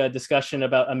like discussion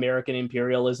about American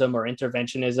imperialism or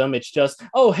interventionism. It's just,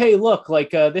 oh, hey, look,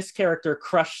 like this character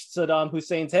crushed Saddam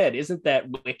Hussein's head. Isn't that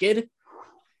wicked?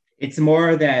 It's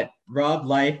more that Rob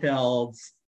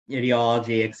Liefeld's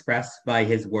ideology expressed by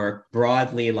his work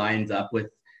broadly lines up with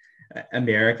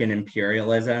American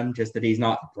imperialism, just that he's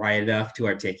not bright enough to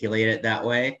articulate it that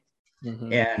way.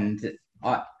 Mm-hmm. And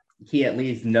he at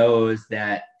least knows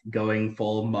that going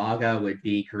full MAGA would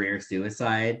be career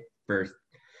suicide for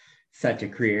such a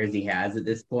career as he has at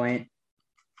this point.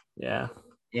 Yeah.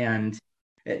 And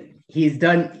he's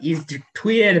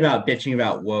tweeted about bitching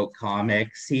about woke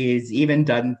comics. He's even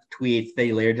done tweets that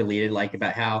he later deleted, like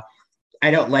about how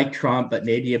I don't like Trump, but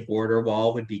maybe a border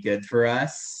wall would be good for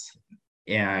us.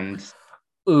 And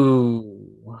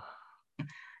ooh,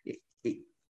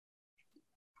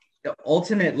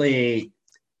 ultimately,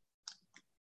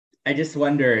 I just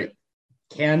wonder,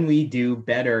 can we do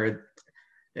better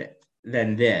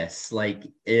than this? Like,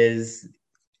 is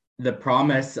the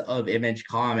promise of Image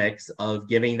Comics of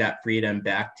giving that freedom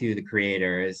back to the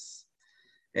creators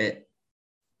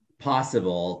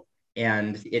possible?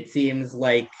 And it seems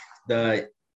like the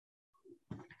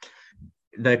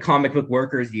Comic Book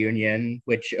Workers Union,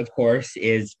 which of course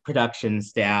is production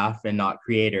staff and not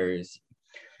creators,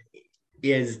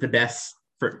 is the best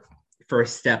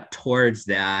first step towards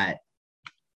that.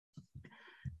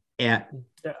 And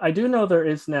I do know there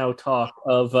is now talk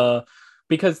of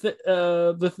because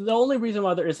the only reason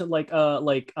why there isn't like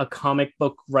a comic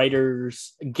book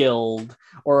writers guild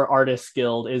or artists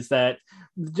guild is that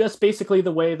just basically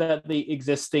the way that the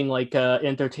existing like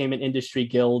entertainment industry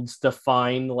guilds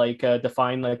define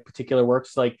particular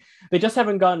works, like they just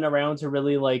haven't gotten around to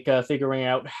really like figuring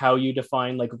out how you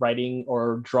define like writing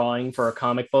or drawing for a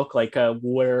comic book, like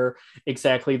where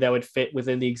exactly that would fit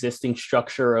within the existing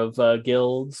structure of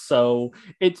guilds. So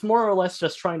it's more or less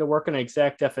just trying to work an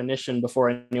exact definition before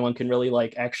anyone can really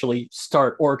like actually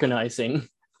start organizing.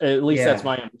 At least that's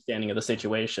my understanding of the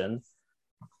situation.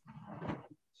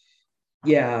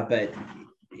 Yeah, but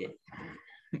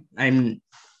I'm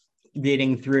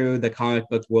reading through the Comic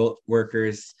Book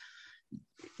Workers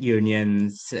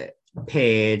Union's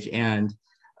page, and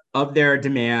of their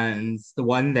demands, the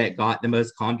one that got the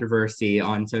most controversy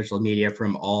on social media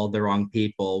from all the wrong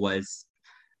people was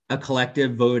a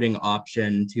collective voting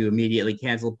option to immediately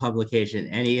cancel publication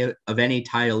of any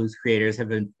title whose creators have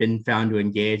been found to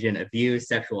engage in abuse,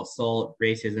 sexual assault,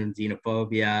 racism,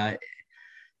 xenophobia,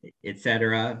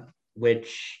 etc.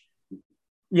 Which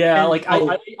like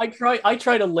I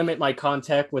try to limit my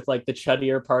contact with like the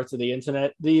chuddier parts of the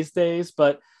internet these days,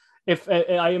 but if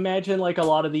I imagine like a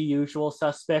lot of the usual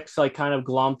suspects like kind of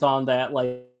glomped on that,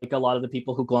 like a lot of the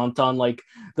people who glomped on like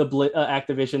the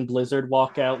Activision Blizzard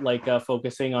walkout, like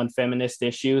focusing on feminist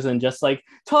issues and just like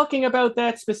talking about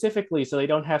that specifically, so they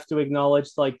don't have to acknowledge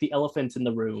like the elephant in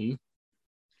the room.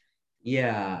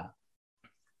 Yeah,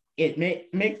 it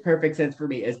makes perfect sense for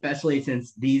me, especially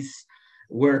since these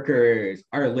workers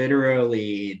are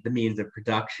literally the means of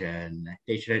production.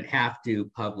 They shouldn't have to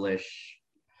publish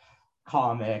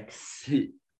comics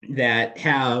that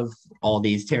have all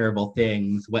these terrible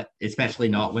things, especially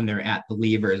not when they're at the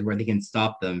levers where they can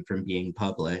stop them from being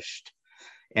published.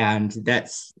 And that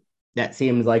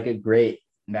seems like a great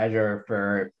measure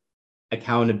for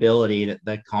accountability that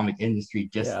the comic industry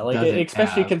just like doesn't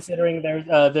especially have. considering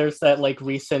there's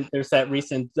that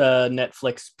recent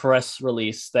Netflix press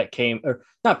release that came, or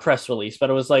not press release, but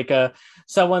it was like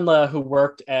someone who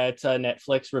worked at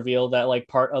Netflix revealed that like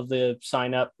part of the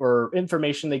sign up or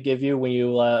information they give you when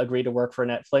you agree to work for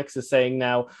Netflix is saying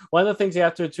now one of the things you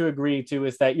have to agree to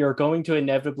is that you're going to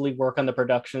inevitably work on the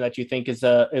production that you think is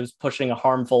pushing a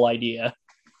harmful idea.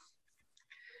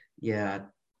 Yeah,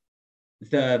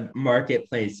 the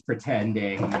marketplace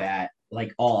pretending that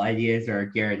like all ideas are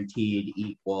guaranteed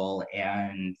equal,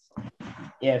 and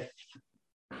if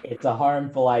it's a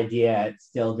harmful idea, it's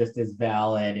still just as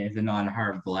valid as a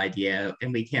non-harmful idea,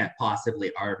 and we can't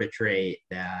possibly arbitrate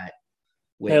that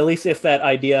with, at least if that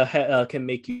idea can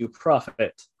make you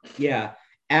profit. Yeah,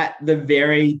 at the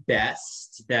very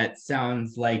best, that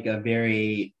sounds like a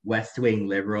very West Wing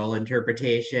liberal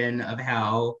interpretation of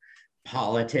how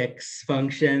politics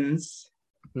functions.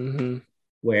 Mm-hmm.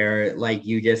 Where like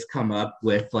you just come up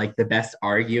with like the best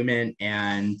argument,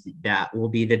 and that will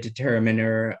be the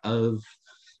determiner of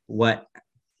what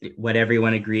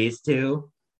everyone agrees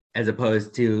to, as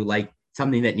opposed to like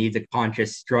something that needs a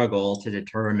conscious struggle to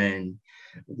determine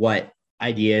what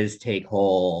ideas take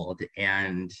hold.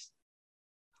 And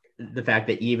the fact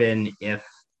that even if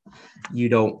you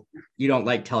don't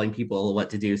like telling people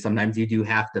what to do, sometimes you do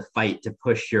have to fight to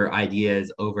push your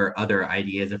ideas over other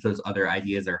ideas if those other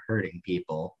ideas are hurting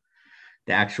people.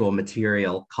 The actual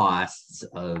material costs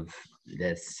of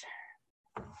this.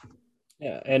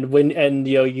 Yeah, and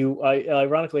you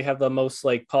ironically have the most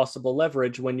like possible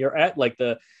leverage when you're at like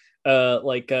the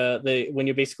when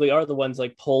you basically are the ones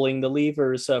like pulling the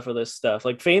levers for this stuff.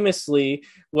 Like famously,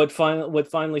 what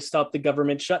finally stopped the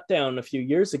government shutdown a few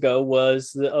years ago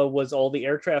was all the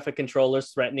air traffic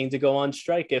controllers threatening to go on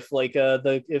strike if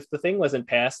the thing wasn't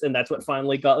passed, and that's what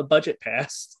finally got a budget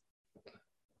passed.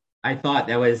 I thought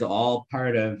that was all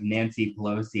part of Nancy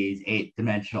Pelosi's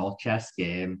eight-dimensional chess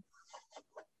game.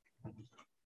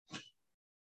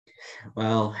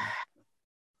 Well,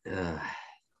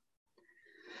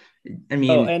 I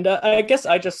mean, and I guess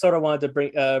I just sort of wanted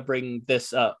to bring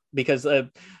this up because the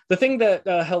thing that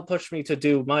helped push me to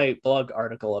do my blog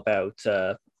article about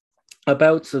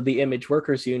the Image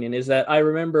Workers Union is that I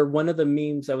remember one of the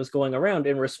memes that was going around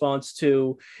in response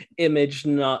to Image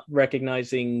not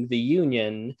recognizing the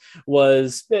union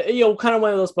was, kind of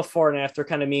one of those before and after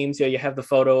kind of memes. You have the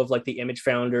photo of like the Image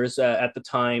founders at the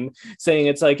time saying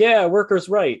it's like, yeah, workers'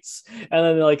 rights. And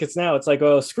then like it's like,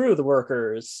 oh, screw the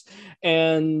workers.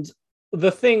 And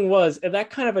the thing was,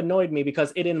 that kind of annoyed me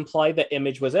because it implied that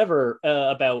Image was ever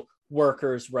about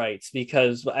workers' rights,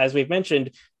 because as we've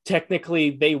mentioned,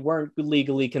 technically they weren't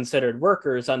legally considered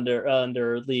workers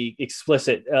under the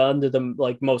explicit under the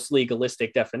like most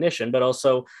legalistic definition. But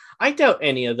also, I doubt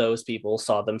any of those people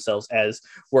saw themselves as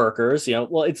workers.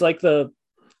 Well, it's like the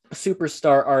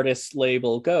superstar artist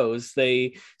label goes,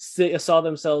 they saw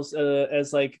themselves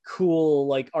as like cool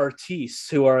like artistes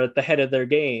who are at the head of their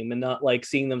game, and not like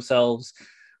seeing themselves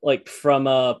like from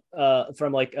a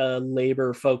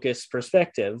labor focused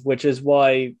perspective, which is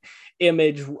why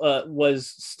Image was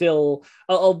still,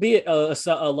 albeit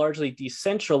a largely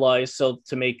decentralized, so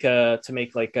to make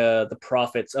the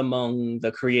profits among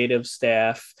the creative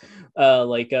staff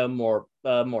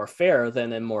more fair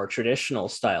than in more traditional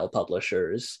style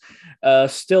publishers,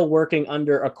 still working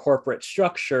under a corporate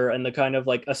structure and the kind of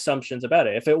like assumptions about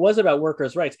it. If it was about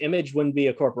workers' rights, Image wouldn't be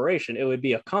a corporation; it would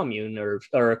be a commune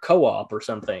or a co-op or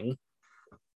something.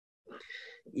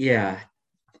 Yeah,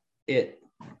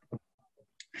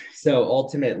 so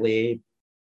ultimately,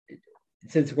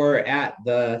 since we're at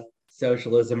the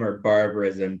socialism or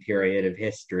barbarism period of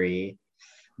history,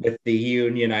 with the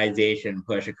unionization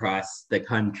push across the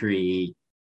country,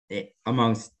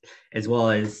 amongst as well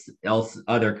as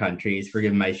other countries,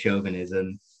 forgive my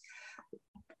chauvinism,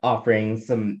 offering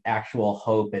some actual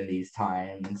hope in these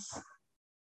times.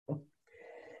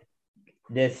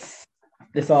 This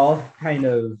all kind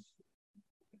of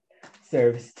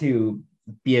serves to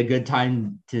be a good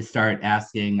time to start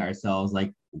asking ourselves,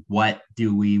 like, what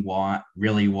do we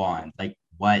really want? Like,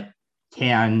 what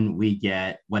can we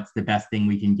get? What's the best thing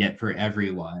we can get for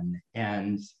everyone?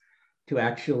 And to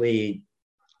actually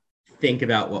think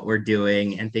about what we're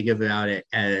doing and think about it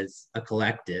as a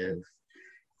collective.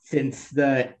 Since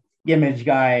the Image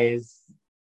guys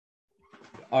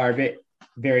are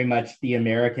very much the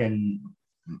American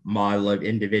model of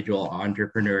individual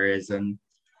entrepreneurism,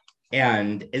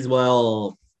 and as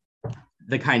well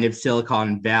the kind of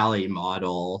Silicon Valley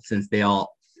model, since they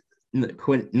all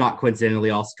not coincidentally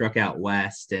all struck out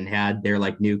west and had their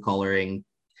like new coloring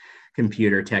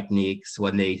computer techniques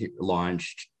when they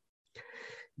launched.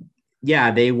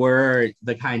 Yeah, they were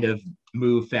the kind of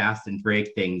move fast and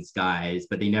break things guys,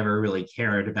 but they never really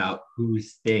cared about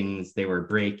whose things they were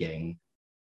breaking.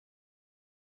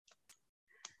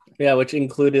 Yeah, which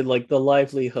included like the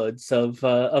livelihoods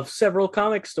of several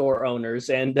comic store owners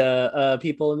and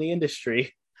people in the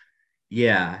industry.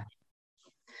 Yeah,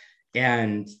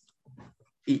 and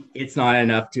it's not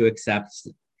enough to accept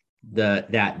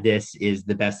that this is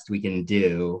the best we can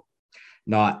do,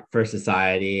 not for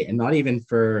society and not even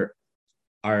for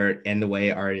art and the way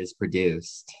art is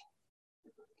produced.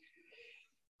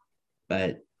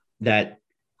 But that,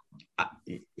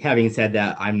 having said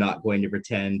that, I'm not going to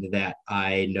pretend that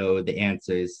I know the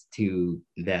answers to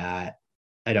that.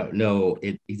 I don't know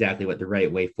exactly what the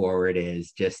right way forward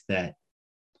is, just that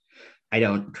I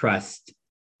don't trust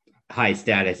high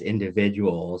status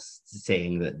individuals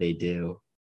saying that they do.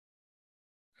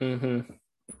 Mm-hmm.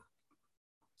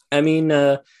 I mean,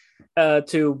 to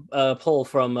pull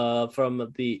from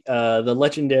the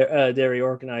legendary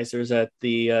organizers at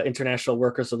the International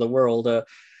Workers of the World,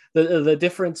 the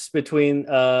difference between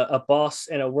a boss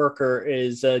and a worker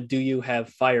is, do you have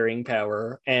firing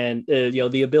power? And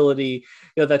the ability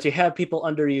that you have people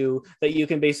under you that you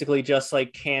can basically just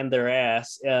like can their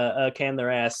ass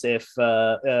if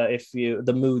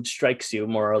the mood strikes you,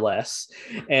 more or less.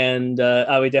 And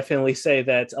I would definitely say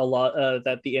that a lot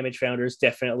that the Image founders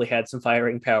definitely had some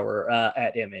firing power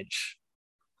at Image.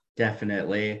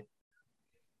 Definitely.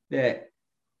 That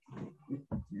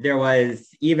there was,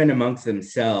 even amongst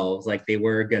themselves, like they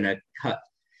were gonna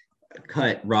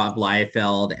cut Rob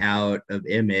Liefeld out of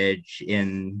Image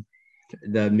in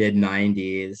the mid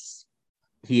 90s.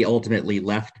 He ultimately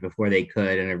left before they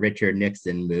could in a Richard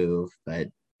Nixon move, but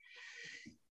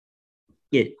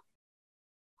it,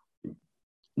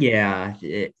 yeah,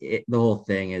 the whole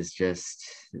thing is just,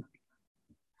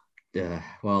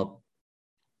 well,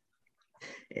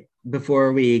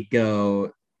 before we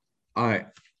go, uh,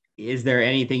 is there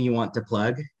anything you want to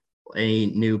plug? Any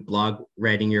new blog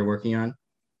writing you're working on?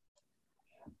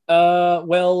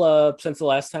 Since the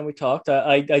last time we talked,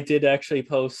 I did actually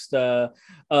post a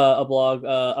blog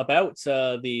about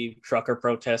the trucker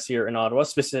protests here in Ottawa,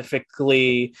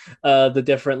 specifically the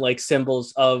different like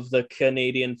symbols of the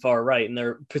Canadian far right, and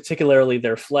their particularly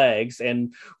their flags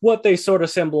and what they sort of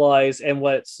symbolize and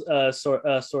what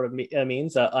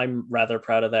means. I'm rather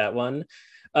proud of that one.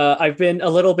 I've been a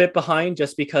little bit behind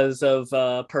just because of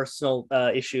personal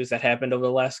issues that happened over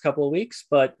the last couple of weeks,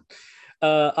 but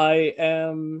I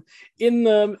am in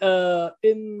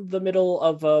the middle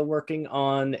of working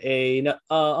on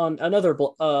another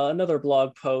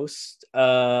blog post.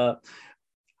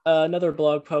 Another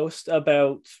blog post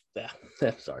about.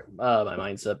 Sorry, my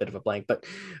mind's a bit of a blank, but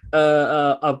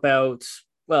about.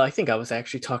 Well, I think I was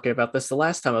actually talking about this the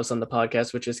last time I was on the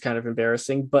podcast, which is kind of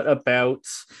embarrassing. But about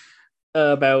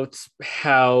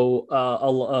how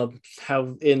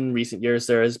in recent years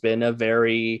there has been a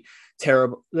very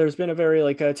terrible there's been a very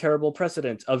like a terrible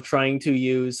precedent of trying to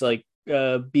use like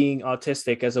being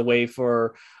autistic as a way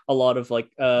for a lot of like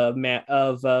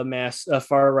mass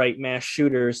far right mass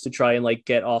shooters to try and like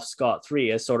get off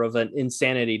scot-free as sort of an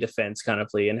insanity defense kind of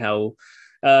plea, and how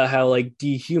like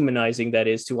dehumanizing that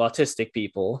is to autistic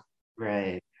people.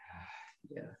 Right.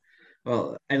 Yeah.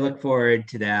 Well, I look forward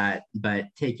to that, but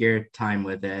take your time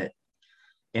with it.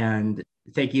 And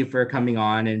thank you for coming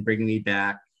on and bringing me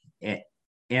back.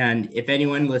 And if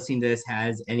anyone listening to this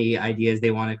has any ideas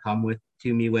they want to come with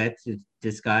to me with to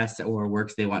discuss or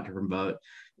works they want to promote,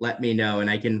 let me know and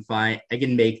I can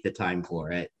make the time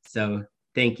for it. So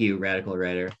thank you, Radical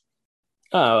Writer.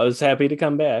 I was happy to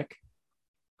come back.